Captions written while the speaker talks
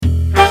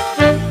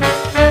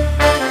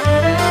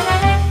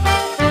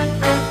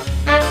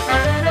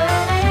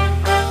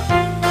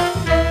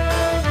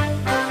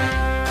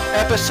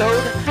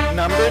episode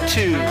number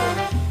 2.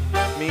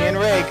 Me and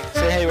Reag.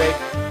 Say hey,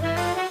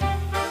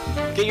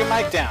 Reag. Get your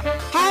mic down.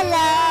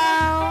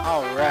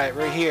 Hello. Alright,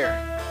 we're here.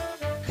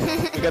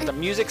 We got the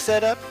music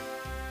set up.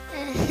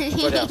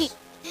 What else?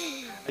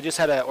 I just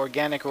had an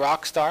organic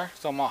rock star,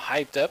 so I'm all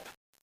hyped up.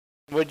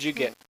 What'd you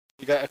get?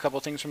 You got a couple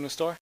things from the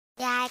store?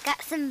 Yeah, I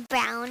got some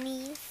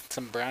brownies.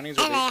 Some brownies?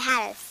 And I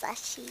had a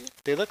slushie.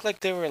 They look like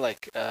they were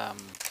like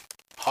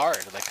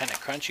hard, like kind of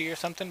crunchy or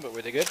something, but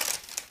were they good?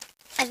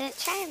 I didn't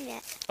try them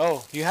yet.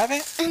 Oh, you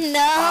haven't?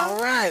 No.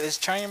 Alright, let's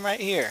try them right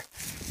here.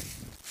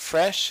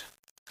 Fresh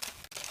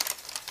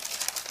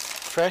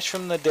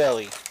from the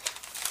deli.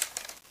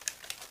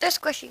 They're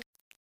squishy.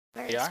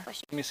 They are?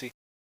 Squishy. Let me see.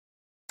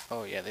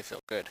 Oh yeah, they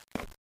feel good.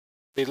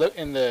 They look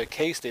in the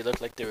case. They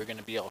look like they were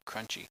gonna be all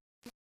crunchy.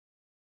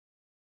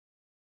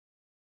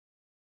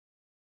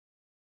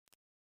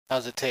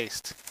 How's it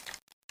taste?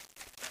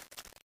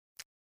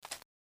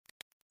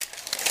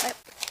 Wait,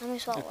 let me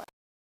swallow it.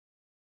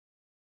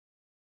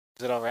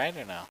 Is it all right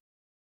or no?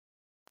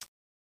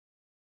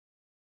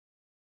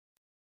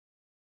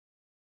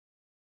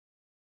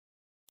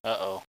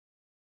 Uh-oh.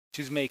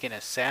 She's making a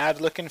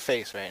sad-looking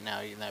face right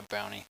now eating that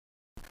brownie.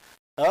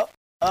 Oh,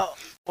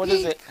 what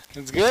is it?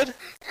 It's good?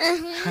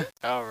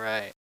 All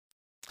right.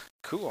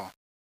 Cool.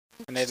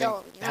 And I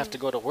didn't have to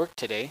go to work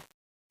today.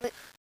 So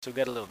we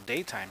got a little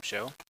daytime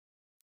show.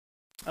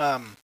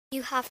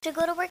 You have to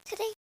go to work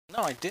today?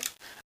 No, I didn't.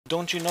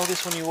 Don't you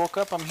notice when you woke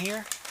up I'm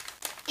here?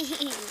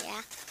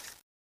 Yeah.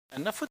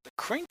 Enough with the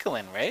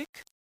crinkling, Reag.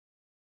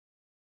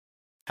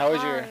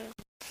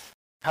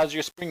 How's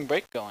your spring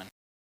break going?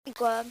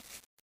 Good.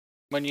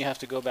 When do you have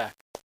to go back?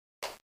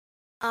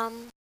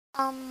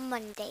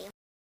 Monday.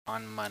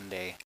 On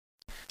Monday.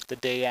 The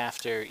day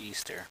after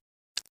Easter.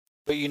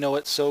 But you know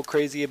what's so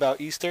crazy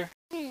about Easter?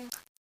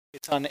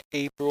 It's on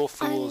April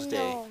Fool's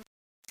Day.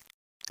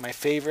 My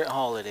favorite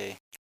holiday.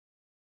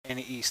 And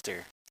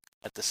Easter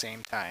at the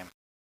same time.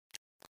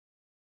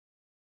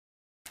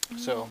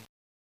 So,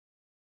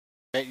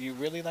 bet you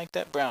really like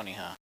that brownie,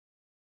 huh?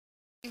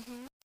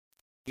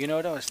 You know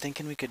what I was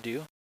thinking we could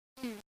do?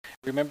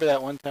 Remember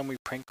that one time we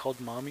prank called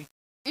Mommy?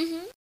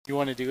 You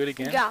want to do it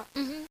again? Yeah.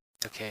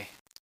 Okay,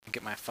 I'll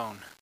get my phone.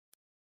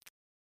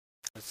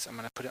 I'm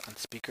going to put it on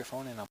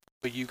speakerphone,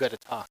 but you got to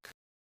talk.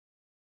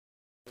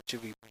 What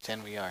should we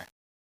pretend we are?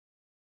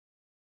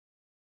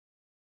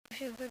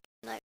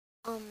 Like,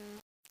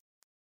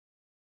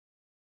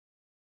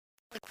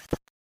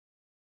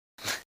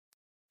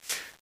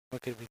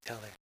 What could we tell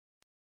her?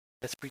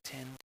 Let's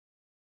pretend.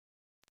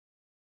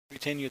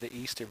 Pretend you're the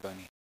Easter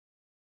Bunny.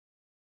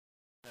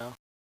 No?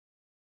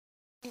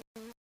 The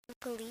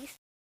police.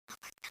 We're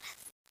gonna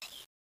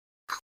say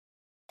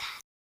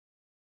that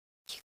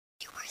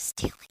you were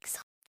stealing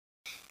something.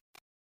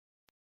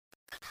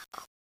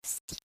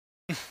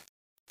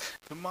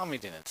 But Mommy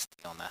didn't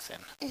steal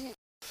nothing.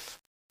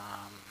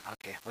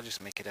 Okay, we'll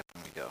just make it up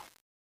when we go.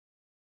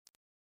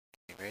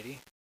 You ready?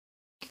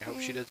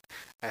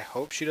 I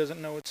hope she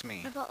doesn't know it's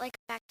me. What about like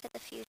Back to the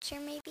Future,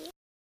 maybe?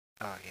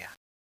 Oh yeah.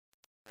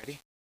 Ready?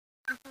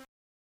 Let's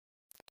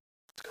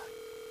go.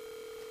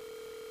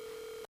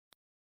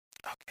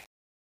 Okay.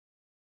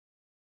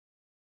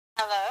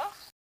 Hello?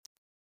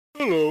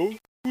 Hello.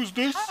 Who's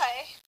this?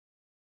 Hi.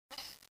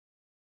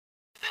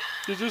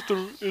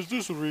 Is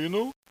this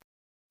Reno?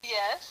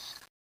 Yes.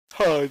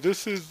 Hi,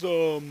 this is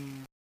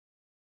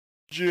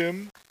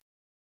Jim.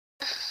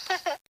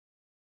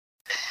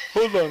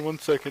 Hold on 1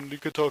 second. You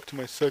could talk to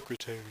my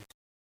secretary.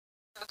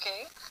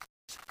 Okay.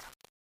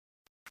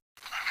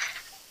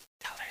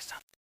 Tell her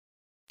something.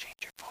 Change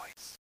your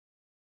voice.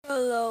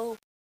 Hello.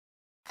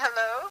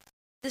 Hello?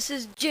 This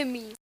is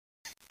Jimmy.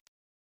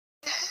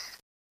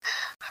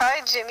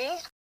 Hi, Jimmy.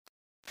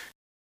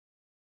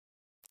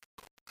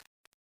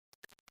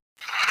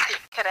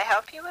 Could I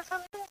help you with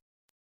something?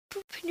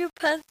 Poop in your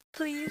pants,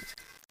 please.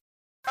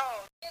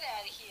 Oh, get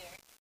out of here.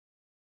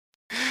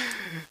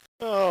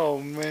 Oh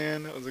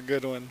man, that was a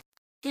good one.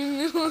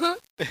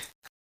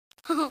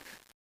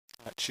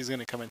 She's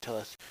gonna come and tell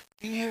us.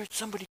 Do you hear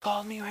somebody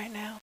called me right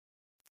now?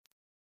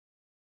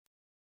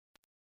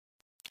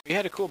 We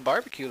had a cool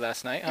barbecue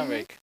last night, huh,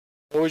 Reag?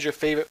 What was your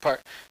favorite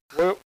part?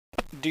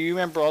 Do you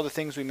remember all the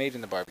things we made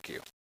in the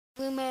barbecue?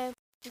 We made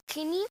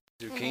zucchini.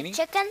 Zucchini?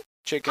 Chicken.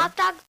 Hot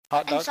dog.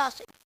 dog. And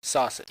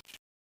Sausage.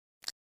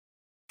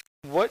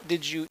 What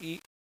did you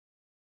eat?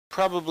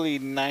 Probably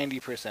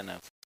 90%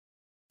 of.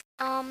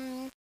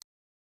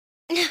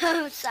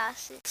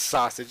 Sausage.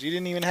 Sausage. You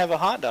didn't even have a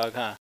hot dog,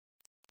 huh?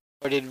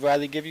 Or did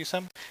Riley give you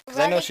some? Because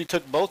I know she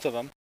took both of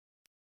them.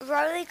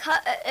 Riley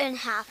cut it in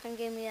half and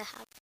gave me a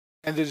half.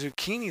 And the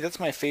zucchini, that's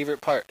my favorite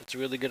part. It's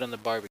really good on the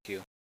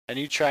barbecue. And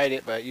you tried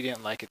it, but you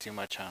didn't like it too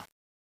much, huh?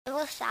 It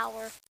was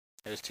sour.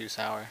 It was too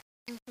sour?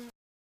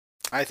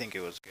 I think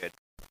it was good.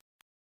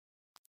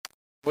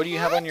 What do you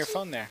have on your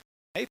phone there?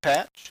 Hey,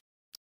 Patch.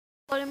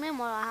 What do you mean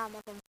what I have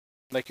on them?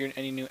 Like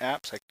any new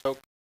apps? Like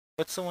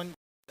what's the one?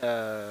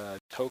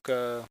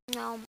 Toka.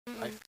 No.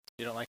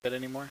 You don't like that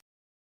anymore?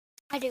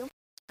 I do.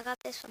 I got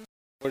this one.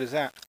 What is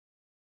that?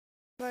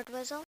 Word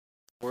Whistle.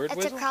 Word It's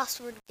Whistle? a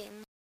crossword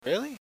game.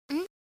 Really?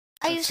 Hmm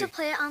I Let's used see. to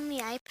play it on the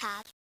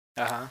iPad.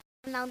 Uh-huh.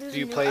 And now there's Do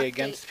you a new play update.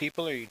 against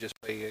people, or you just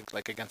play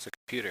like against a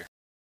computer?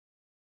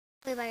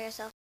 Play by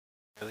yourself.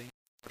 Really?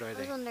 What are Lives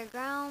they?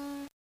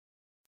 underground.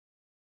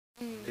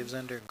 Lives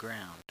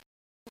underground.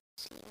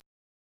 Let's see.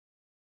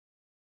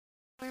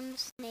 Worm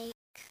snake.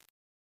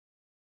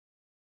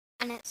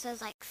 And it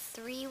says like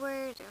 3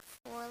 words or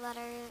 4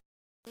 letters.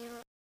 3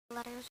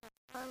 letters or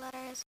 4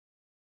 letters.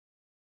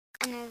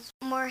 And there's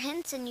more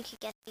hints, and you could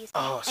get these.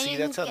 Oh, And see, you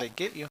that's can how they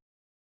get you.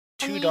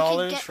 and then you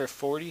 $2 could get- for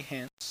 40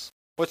 hints.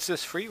 What's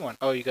this free one?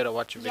 Oh, you gotta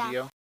watch a Yeah.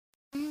 video?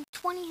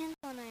 20 hints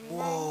on 99.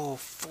 Whoa,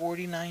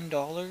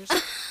 $49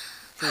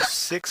 for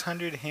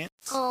 600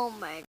 hints? Oh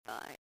my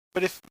god.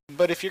 But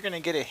if you're gonna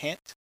get a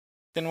hint,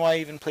 then why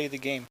even play the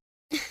game?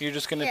 You're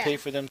just gonna Yeah. pay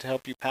for them to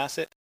help you pass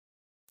it?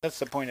 That's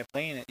the point of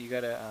playing it. You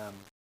gotta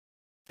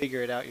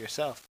figure it out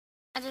yourself.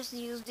 I just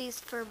use these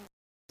for,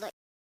 like,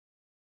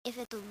 if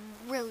it's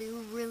really,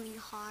 really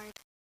hard.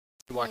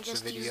 You watch I the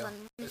just use video.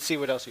 one. Let's see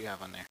what else you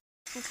have on there.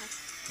 Okay.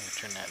 Here,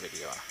 turn that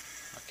video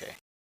off. Okay.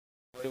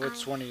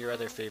 What's one of your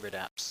other favorite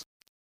apps?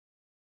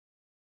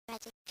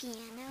 Magic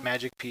piano.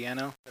 Magic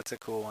Piano? That's a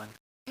cool one.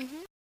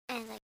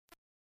 And like,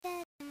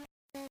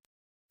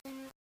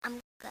 I'm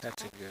good.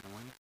 That's a at good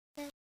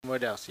one.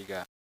 What else you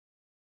got?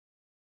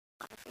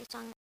 a free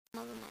song.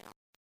 Some of them I don't.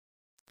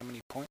 How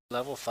many points?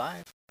 Level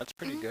 5? That's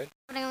pretty good.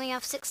 But I only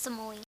have 6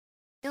 simoleons.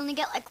 You only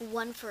get like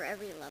 1 for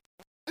every level.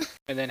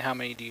 And then how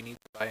many do you need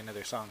to buy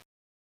another song?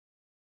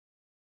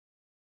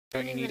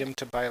 Don't you Wait a need minute. them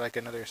to buy like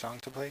another song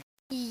to play?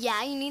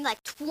 Yeah, you need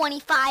like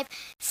 25,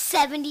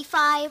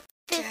 75,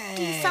 50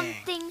 Dang.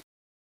 something.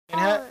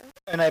 And,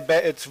 and I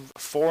bet it's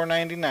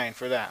 $4.99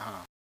 for that,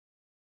 huh?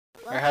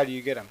 Or how do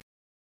you get them?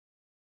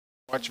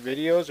 Watch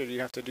videos, or do you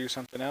have to do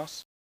something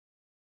else?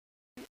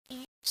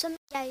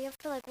 Yeah, you have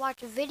to like watch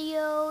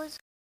videos,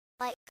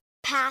 like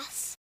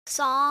pass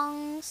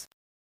songs.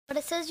 But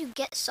it says you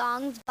get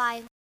songs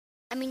by,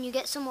 you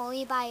get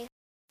Somali by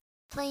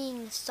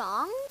playing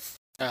songs.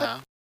 Uh-huh.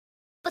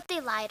 But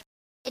they lied.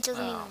 It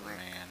doesn't Oh, even work.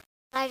 man.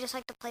 I just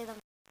like to play them.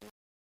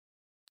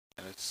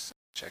 Let's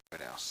check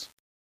what else.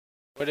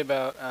 What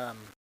about, how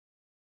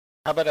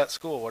about at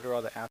school? What are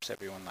all the apps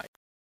everyone like?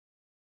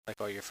 Like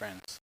all your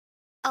friends?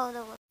 Oh, the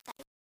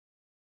website.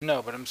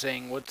 No, but I'm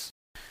saying,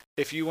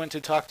 if you went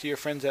to talk to your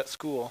friends at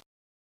school,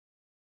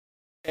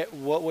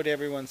 what would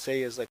everyone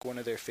say is like one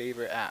of their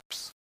favorite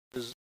apps?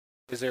 Is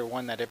there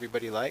one that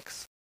everybody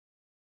likes?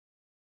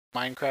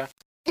 Minecraft?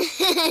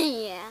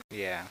 Yeah.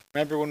 Yeah.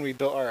 Remember when we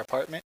built our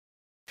apartment?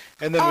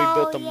 And then we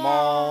built the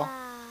mall.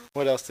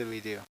 What else did we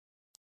do?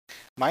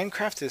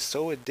 Minecraft is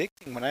so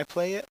addicting. When I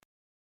play it,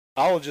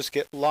 I'll just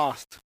get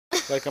lost.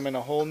 Like I'm in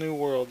a whole new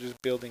world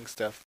just building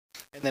stuff.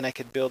 And then I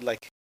could build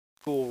like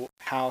cool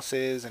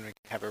houses, and we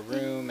could have a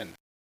room and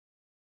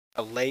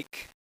a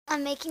lake.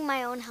 I'm making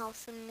my own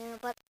house in there,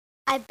 but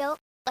I built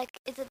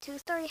it's a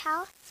 2-story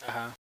house,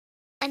 Uh-huh.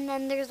 and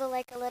then there's a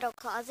little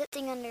closet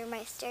thing under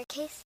my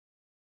staircase,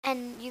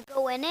 and you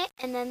go in it,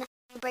 and then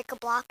you break a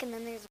block, and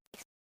then there's a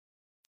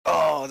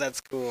Oh,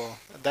 that's cool.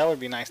 That would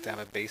be nice to have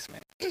a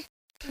basement.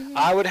 basement.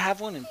 I would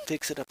have one and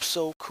fix it up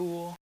so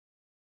cool.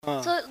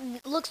 So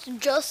it looks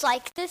just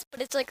like this,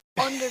 but it's like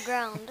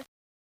underground.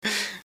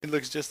 It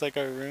looks just like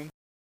our room.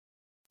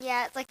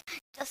 Yeah, it's like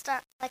just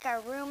like our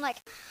room. Like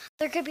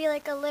there could be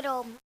like a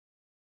little,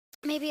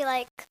 maybe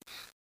like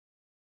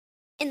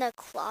in the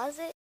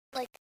closet,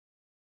 like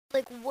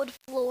wood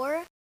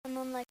floor, and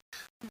then like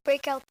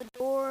break out the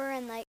door,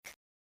 and like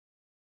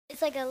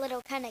it's like a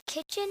little kind of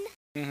kitchen,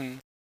 Mm-hmm.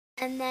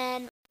 and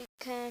then we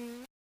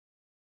can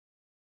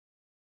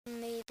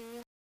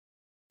maybe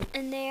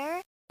in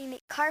there you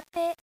make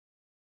carpet,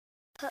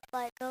 put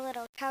like a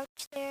little couch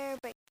there,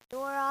 break the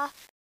door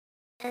off,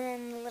 and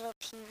then a little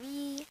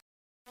TV.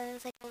 And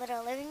it's like a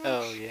little living room.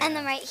 Oh, yeah. And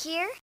then right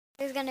here,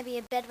 there's gonna be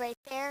a bed right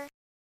there.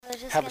 So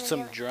it's just Have gonna some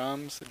be like,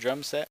 drums, a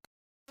drum set.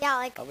 yeah,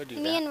 like I would do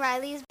me that. and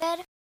Riley's bed.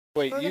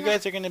 Wait, we're you gonna-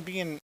 guys are going to be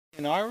in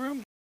our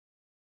room?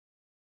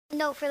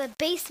 No, for the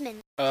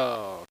basement.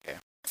 Oh, okay.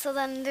 So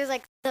then there's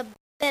like the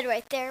bed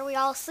right there. We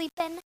all sleep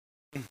in,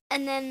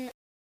 and then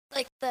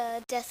like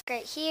the desk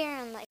right here,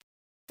 and like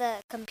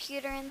the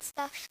computer and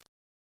stuff.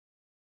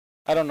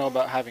 I don't know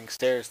about having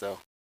stairs, though.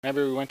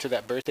 Remember we went to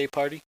that birthday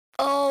party?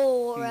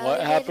 Oh, And Riley what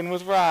did- happened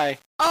with Rye?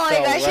 Oh my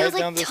Fell gosh, she right was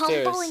down like the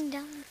stairs. tumbling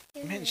down the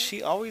stairs. Man,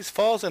 she always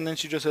falls, and then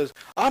she just says,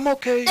 "I'm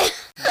okay."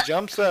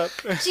 Jumps up.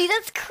 Gee,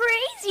 that's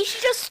crazy.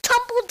 She just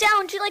tumbled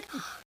down. She like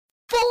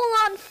full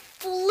on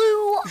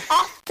flew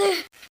off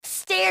the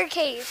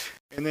staircase.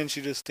 And then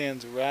she just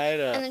stands right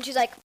And up. then she's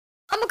like,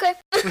 I'm okay.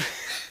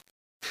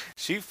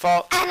 She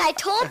fall. And I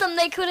told them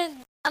they couldn't.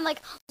 I'm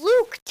like,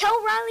 Luke, tell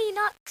Riley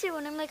not to.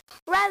 And I'm like,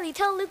 Riley,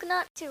 tell Luke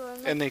not to. I'm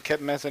like, And they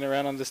kept messing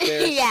around on the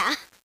stairs. yeah.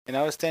 And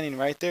I was standing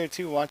right there,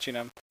 too, watching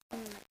them.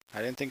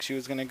 I didn't think she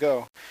was going to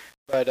go.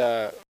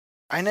 But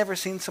I never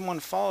seen someone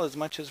fall as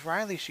much as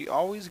Riley. She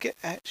always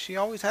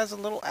has a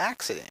little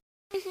accident.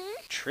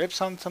 Mhm.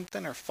 Trips on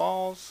something or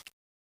falls.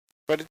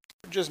 But it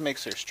just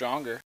makes her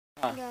stronger.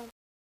 Huh. Yeah.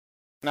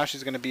 Now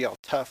she's going to be all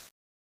tough.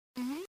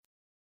 Mhm.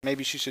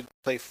 Maybe she should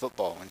play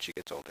football when she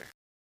gets older.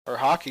 Or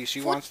hockey.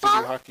 She wants to do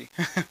Football? hockey.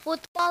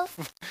 Football?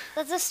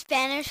 That's a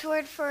Spanish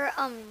word for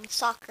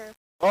soccer.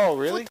 Oh,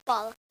 really?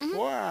 Football.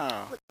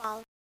 Wow.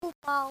 Football.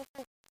 Football.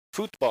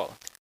 Football.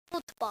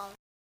 Football.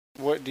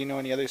 What? Do you know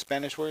any other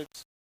Spanish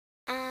words?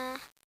 Uh.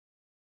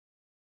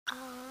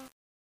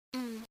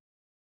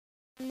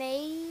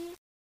 Maize.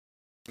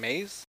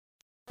 Maize?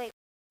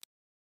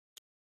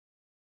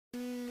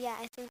 Yeah,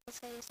 I think that's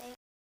how you say it.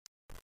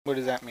 What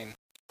does that mean?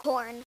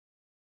 Corn.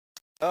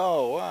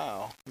 Oh,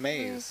 wow.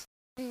 Maize.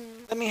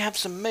 Let me have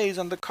some maize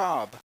on the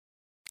cob.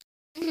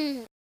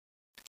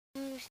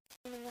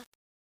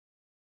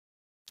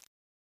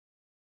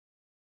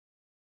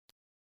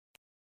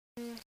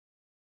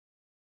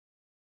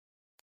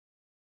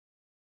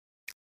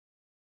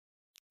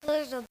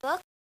 There's a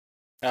book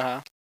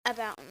Uh-huh.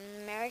 about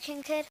an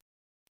American kid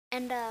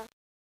and a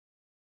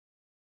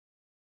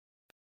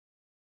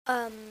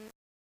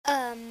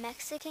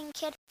Mexican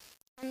kid,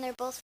 and they're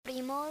both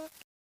primos.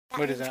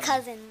 What does means that mean?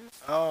 cousins.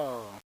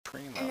 Oh,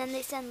 primo. And then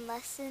they send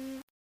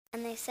lessons,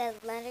 and they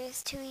send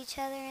letters to each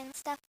other and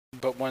stuff.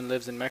 But one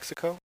lives in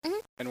Mexico?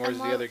 Mhm. And where's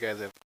the other guy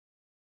live?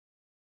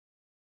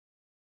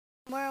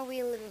 Where are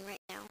we living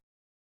right now?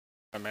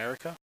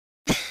 America?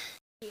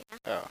 Yeah.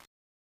 Oh.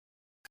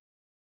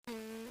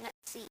 Let's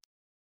see.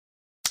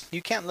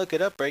 You can't look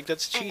it up, Reag.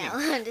 That's cheating. I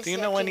know. I'm just Do you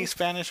know any joking.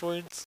 Spanish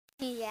words?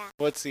 Yeah.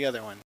 What's the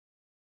other one?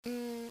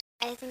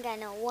 I think I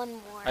know one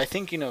more. I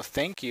think you know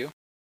thank you.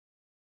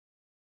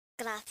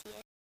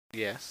 Gracias.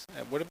 Yes.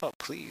 What about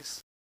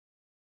please?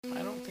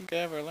 I don't think I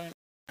ever learned.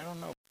 I don't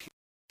know.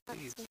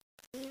 Please.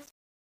 Please.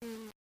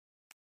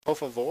 Por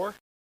favor?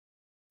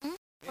 Por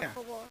Yeah.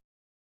 favor.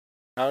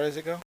 How does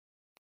it go?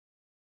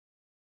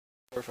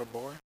 Por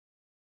favor?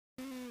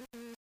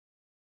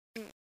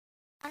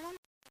 I don't know.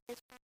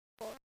 It's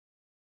for.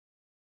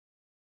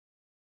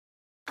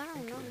 I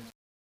don't know.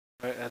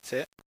 That's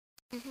it?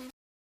 Mhm.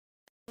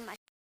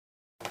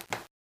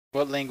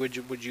 What language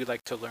would you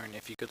like to learn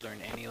if you could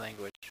learn any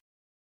language?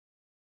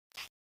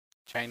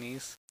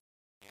 Chinese?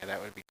 Yeah, that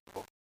would be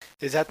cool.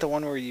 Is that the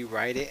one where you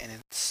write it and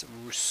it's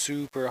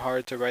super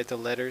hard to write the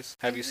letters?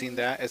 Have you seen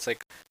that? It's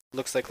like,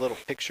 looks like little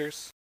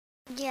pictures.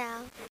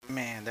 Yeah.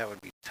 Man, that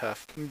would be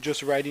tough.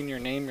 Just writing your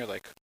name, you're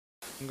like,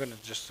 I'm gonna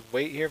just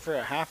wait here for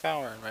a half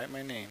hour and write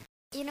my name.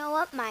 You know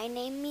what my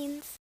name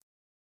means?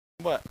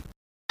 What?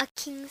 A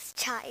king's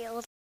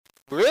child.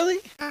 Really?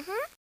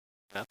 Uh-huh.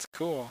 That's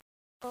cool.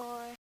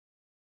 Or.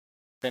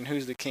 Then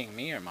who's the king,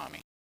 me or mommy?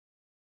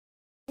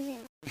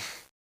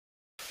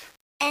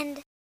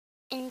 And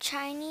in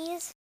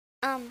Chinese,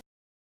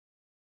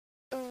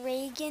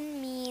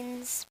 Reagan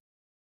means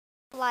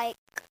like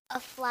a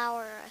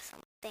flower or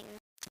something.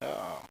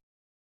 Oh.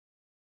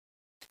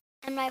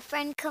 And my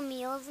friend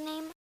Camille's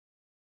name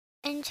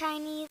in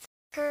Chinese,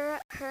 her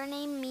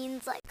name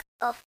means like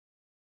a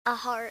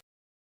heart.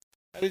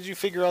 How did you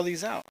figure all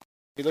these out?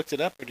 You looked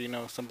it up, or do you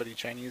know somebody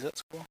Chinese at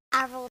school?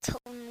 Avril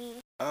told me.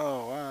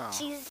 Oh, wow.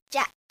 She's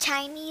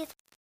Chinese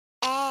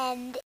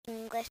and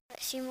English,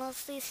 but she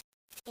mostly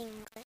speaks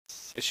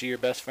English. Is she your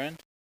best friend?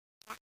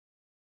 Yeah.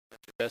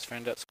 That's your best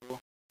friend at school?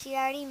 She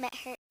already met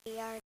her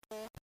AR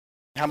goal.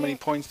 How many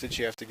points did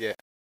she have to get?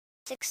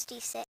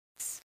 66.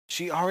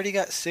 She already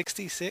got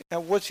 66? Now,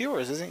 what's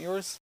yours? Isn't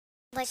yours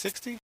Like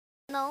 60?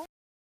 No,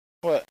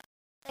 What?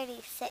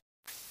 36.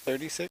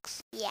 36?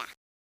 Yeah.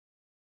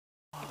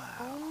 Wow.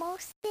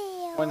 Almost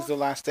there. When's the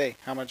last day?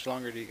 How much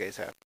longer do you guys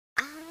have?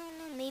 I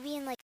don't know, maybe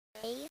in like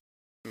May.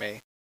 May.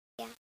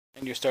 Yeah.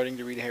 And you're starting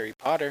to read Harry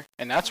Potter,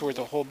 and that's worth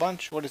a whole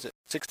bunch. What is it?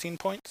 16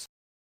 points?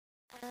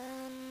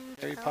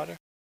 Harry 12. Potter?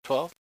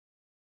 12?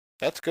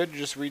 That's good. You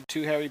just read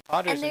 2 Harry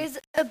Potters. And there's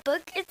a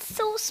book. It's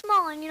so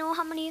small, and you know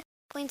how many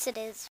points it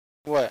is?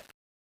 What?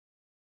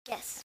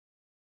 Yes.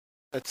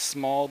 A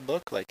small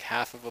book, like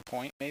half of a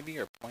point, maybe,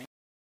 or point?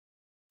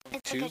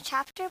 It's 2? like a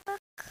chapter book.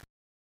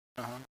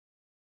 Uh-huh.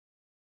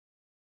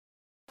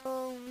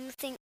 So you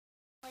think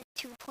like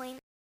 2 points?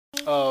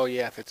 Maybe? Oh,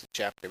 yeah, if it's a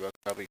chapter book,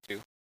 probably 2.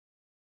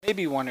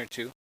 Maybe 1 or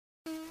 2.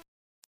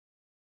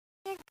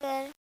 You're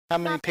good. How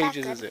many Not that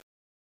pages is good. it?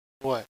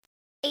 What?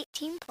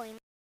 18 points.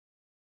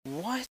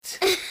 What?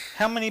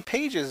 How many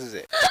pages is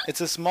it?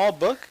 It's a small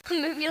book?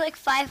 Maybe like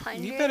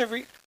 500. You better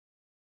read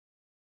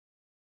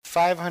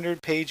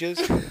 500 pages?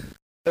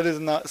 That is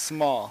not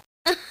small.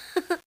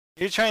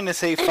 You're trying to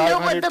say 500 No,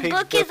 but the page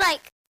book is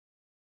like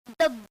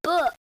the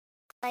book,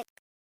 like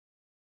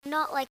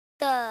not like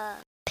the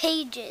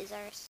pages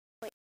or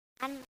wait.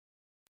 I'm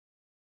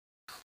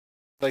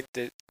like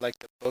the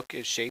book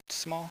is shaped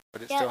small,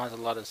 but it Yeah. still has a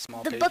lot of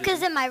small the pages. book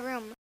is in my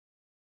room.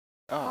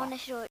 I Oh, want to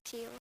show it to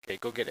you. okay,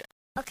 go get it.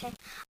 Okay,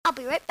 I'll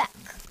be right back.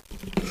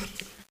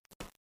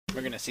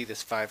 We're gonna see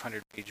this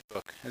 500 page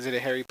book. Is it a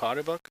Harry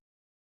Potter book?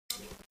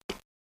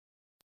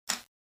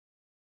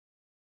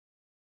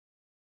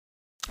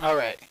 All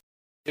right,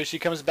 here she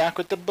comes back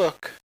with the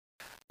book.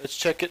 Let's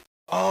check it.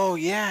 Oh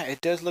yeah,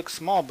 it does look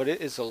small, but it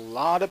is a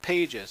lot of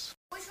pages.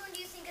 Which one do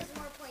you think has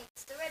more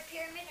points, the Red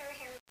Pyramid or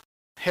Harry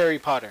Potter? Harry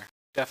Potter,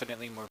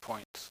 definitely more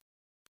points.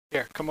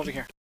 Here, come over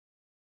here.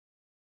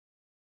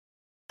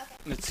 Okay.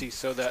 let's see.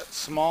 So that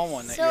small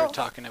one that So, you're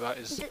talking about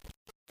is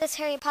This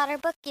Harry Potter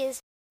book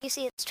is, you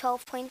see it's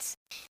 12 points,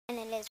 and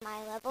it is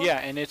my level. yeah,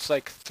 and it's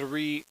like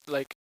three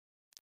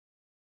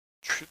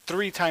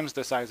times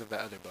the size of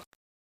the other book.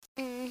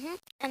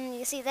 And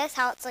you see this,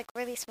 how it's like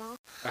really small.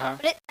 Uh-huh.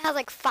 But it has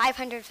like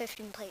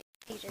 515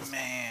 pages.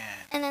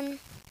 Man.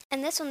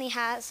 And this only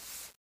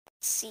has,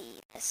 let's see,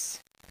 this.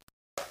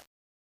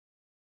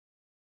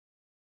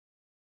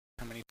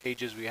 How many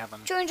pages we have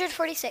on?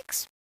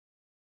 246.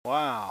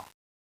 Wow.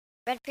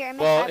 Red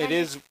Pyramid. Well,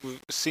 500.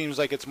 seems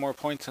like it's more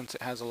points since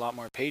it has a lot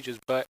more pages,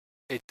 but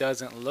it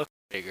doesn't look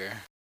bigger.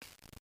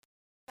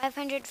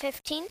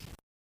 515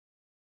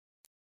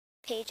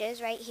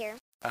 pages right here.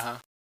 Uh-huh.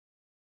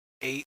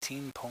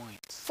 18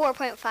 points.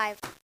 4.5.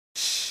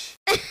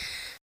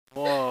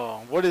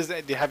 Whoa. What is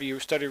that? Have you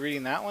started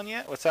reading that one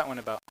yet? What's that one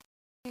about?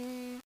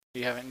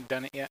 You haven't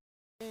done it yet?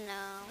 No.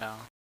 No.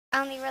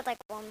 I only read like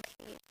one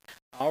page.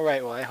 All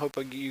right. Well, I hope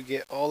you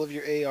get all of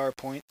your AR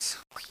points.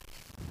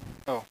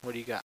 Oh, what do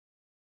you got?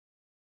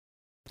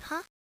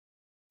 Huh?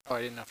 Oh,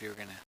 I didn't know if you were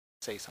going to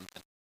say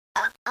something.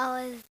 I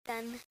was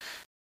done.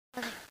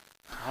 Okay.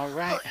 All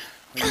right.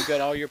 Well, you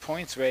got all your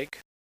points, Reag.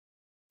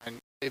 And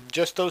if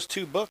just those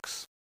two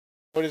books.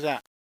 What is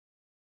that?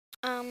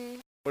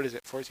 What is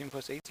it? 14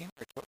 plus 18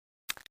 or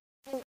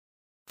 12?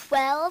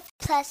 12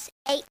 plus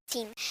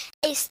 18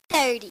 is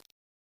 30.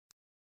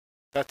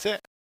 That's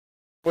it.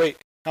 Wait,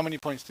 how many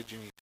points did you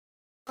need?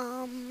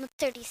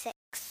 36.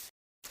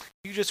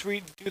 You just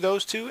do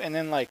those two and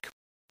then like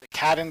the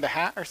Cat in the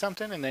Hat or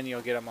something, and then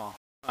you'll get them all.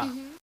 Wow.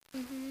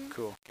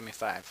 Cool. Give me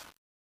 5.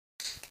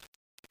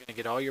 You're gonna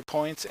get all your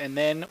points, and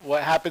then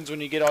what happens when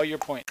you get all your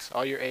points,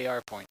 all your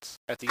AR points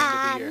at the end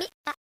of the year?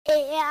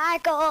 I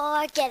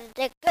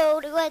go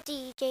to a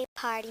DJ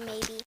party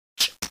maybe.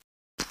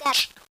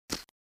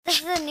 This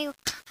is a new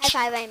high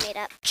five I made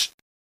up.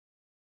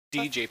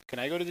 DJ. Can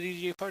I go to the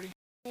DJ party?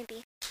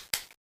 Maybe.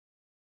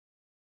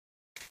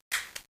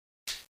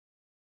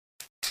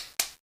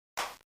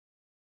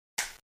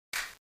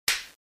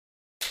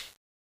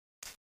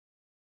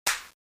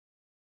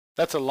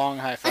 That's a long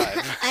high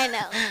five. I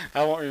know.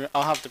 I won't.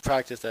 I'll have to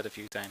practice that a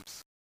few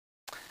times.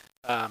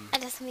 I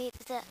just made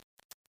it.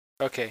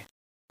 Okay,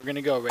 we're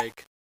gonna go, Reag.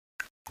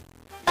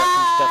 Bye. Got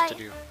some stuff to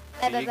do.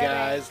 Bye, See bye, you bye,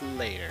 guys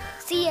later.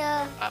 See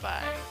ya. Bye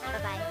bye. Bye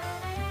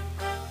bye.